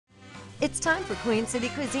It's time for Queen City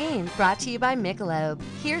Cuisine, brought to you by Michelob.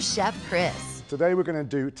 Here's Chef Chris. Today we're going to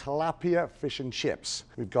do Talapia Fish and Chips.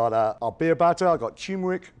 We've got our beer batter, I've got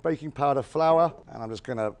turmeric, baking powder, flour, and I'm just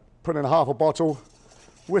going to put in half a bottle,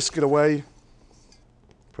 whisk it away,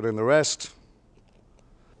 put in the rest,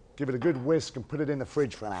 give it a good whisk and put it in the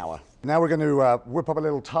fridge for an hour. Now we're going to whip up a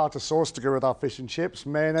little tartar sauce to go with our fish and chips,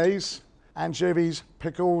 mayonnaise, anchovies,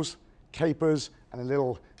 pickles, capers, and a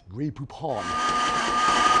little Grey Poupon.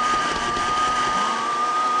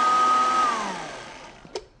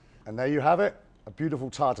 And there you have it, a beautiful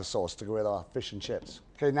tartar sauce to go with our fish and chips.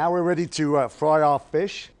 Okay, now we're ready to fry our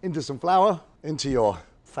fish into some flour, into your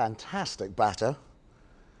fantastic batter,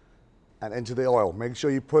 and into the oil. Make sure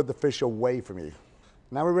you put the fish away from you.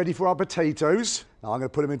 Now we're ready for our potatoes. Now I'm going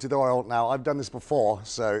to put them into the oil. Now I've done this before,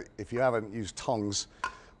 so if you haven't, use tongs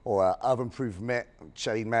or oven-proof mitt,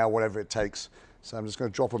 chain mail, whatever it takes. So I'm just going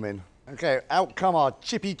to drop them in. Okay, out come our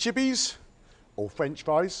chippy chippies, or French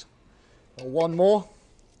fries. One more.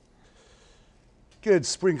 Good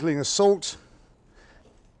sprinkling of salt.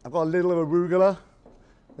 I've got a little of arugula.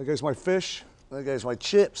 There goes my fish. There goes my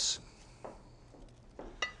chips.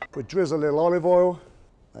 We drizzle a little olive oil,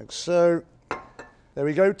 like so. There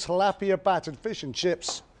we go, tilapia battered fish and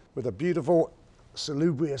chips with a beautiful,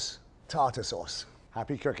 salubrious tartar sauce.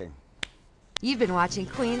 Happy cooking. You've been watching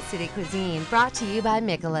Queen City Cuisine, brought to you by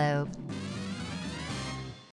Michelob.